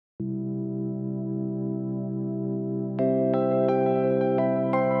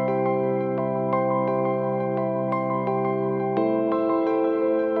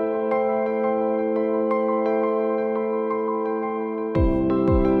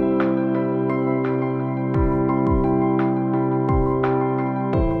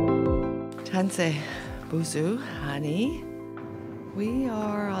Tanse Buzu Hani. We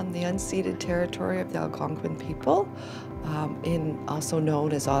are on the unceded territory of the Algonquin people, also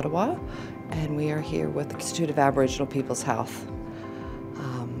known as Ottawa, and we are here with the Institute of Aboriginal Peoples Health.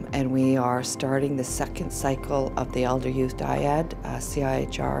 And we are starting the second cycle of the Elder-youth dyad.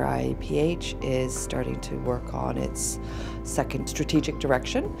 CIHR-IAPH is starting to work on its second strategic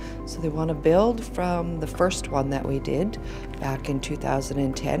direction. So they want to build from the first one that we did back in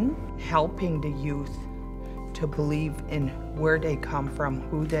 2010. Helping the youth to believe in where they come from,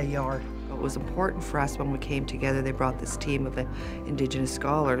 who they are. It was important for us when we came together. They brought this team of Indigenous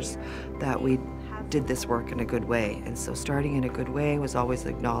scholars that we did this work in a good way. And so starting in a good way was always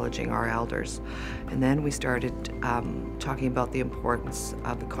acknowledging our elders. And then we started talking about the importance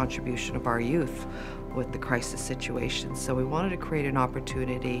of the contribution of our youth with the crisis situation. So we wanted to create an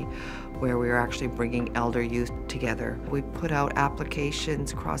opportunity where we were actually bringing elder youth together. We put out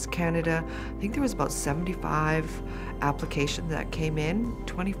applications across Canada. I think there was about 75 applications that came in.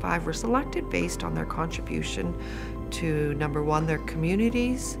 25 were selected based on their contribution to, number one, their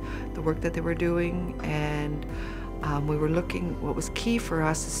communities, the work that they were doing, and we were looking, what was key for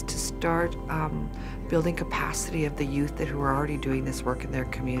us is to start building capacity of the youth who are already doing this work in their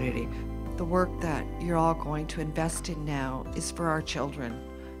community. The work that you're all going to invest in now is for our children,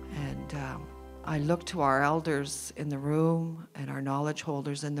 and I look to our elders in the room and our knowledge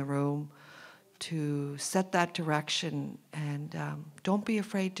holders in the room to set that direction, and don't be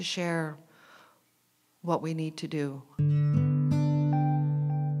afraid to share what we need to do.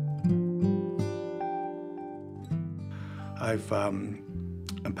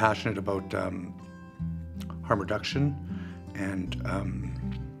 I'm passionate about harm reduction and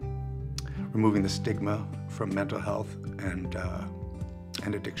removing the stigma from mental health and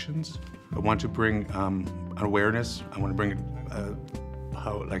addictions. I want to bring awareness. I want to bring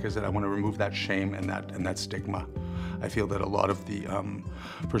like I said, I want to remove that shame and that stigma. I feel that a lot of the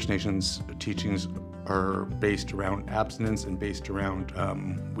First Nations teachings are based around abstinence and based around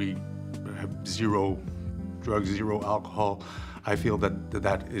we have zero drugs, zero alcohol. I feel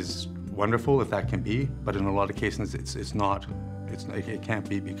that is wonderful if that can be, but in a lot of cases it's not. It can't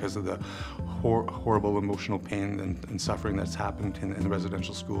be because of the horrible emotional pain and suffering that's happened in the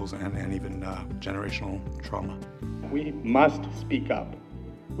residential schools and even generational trauma. We must speak up.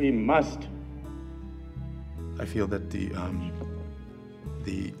 We must. I feel that the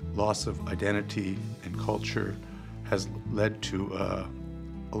loss of identity and culture has led to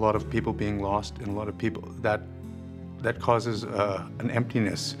a lot of people being lost, and a lot of people that causes an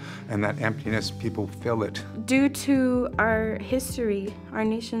emptiness, and that emptiness, people fill it. Due to our history, our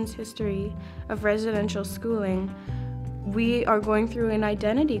nation's history of residential schooling, we are going through an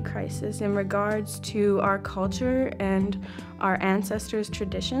identity crisis in regards to our culture and our ancestors'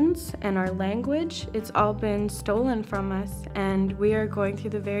 traditions and our language. It's all been stolen from us, and we are going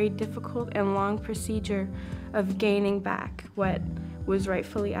through the very difficult and long procedure of gaining back what was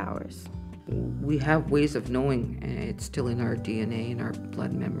rightfully ours. We have ways of knowing, and it's still in our DNA, in our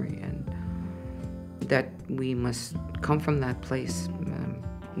blood memory, and that we must come from that place.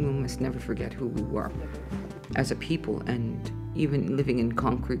 We must never forget who we were as a people, and even living in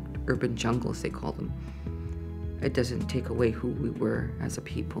concrete urban jungles, they call them. It doesn't take away who we were as a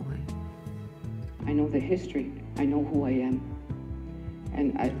people. I know the history. I know who I am.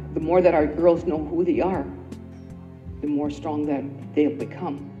 And the more that our girls know who they are, the more strong that they'll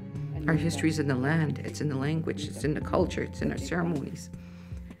become. Our history is in the land, it's in the language, it's in the culture, it's in our ceremonies,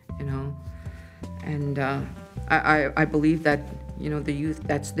 you know. And I believe that, you know, the youth,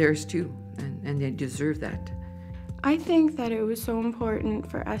 that's theirs too, and they deserve that. I think that it was so important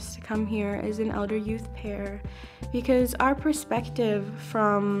for us to come here as an elder-youth pair because our perspective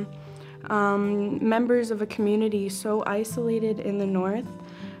from members of a community so isolated in the north,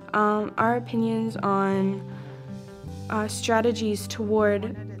 our opinions on strategies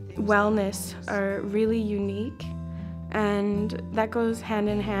toward wellness are really unique, and that goes hand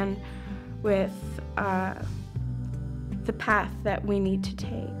in hand with the path that we need to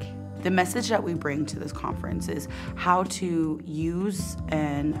take. The message that we bring to this conference is how to use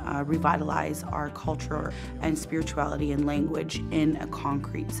and revitalize our culture and spirituality and language in a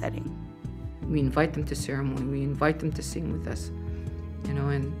concrete setting. We invite them to ceremony, we invite them to sing with us, you know,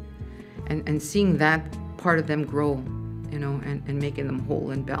 and seeing that part of them grow you know, and making them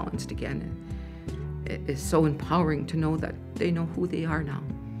whole and balanced again. It is so empowering to know that they know who they are now.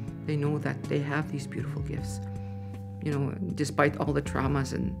 They know that they have these beautiful gifts. You know, despite all the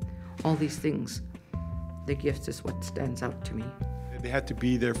traumas and all these things, the gifts is what stands out to me. They had to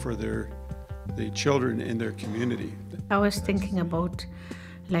be there for the children in their community. I was thinking about,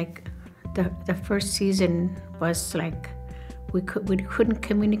 like, the first season was like we couldn't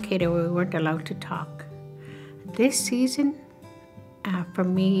communicate, or we weren't allowed to talk. This season, for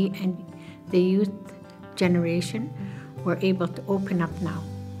me and the youth generation, we're able to open up now.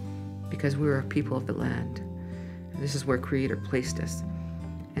 Because we're a people of the land. This is where Creator placed us.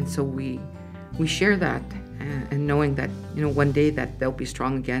 And so we share that, and knowing that, you know, one day that they'll be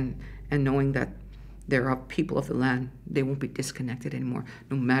strong again, and knowing that there are people of the land, they won't be disconnected anymore,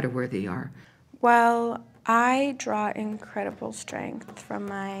 no matter where they are. Well, I draw incredible strength from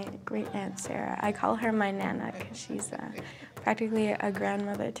my great Aunt Sarah. I call her my Nana because she's practically a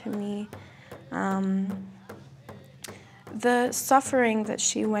grandmother to me. The suffering that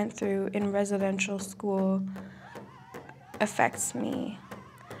she went through in residential school affects me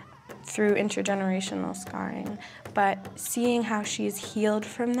through intergenerational scarring, but seeing how she's healed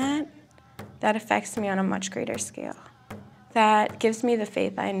from that, that affects me on a much greater scale. That gives me the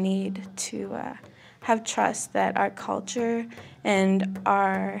faith I need to have trust that our culture and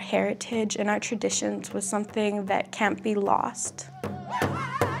our heritage and our traditions was something that can't be lost.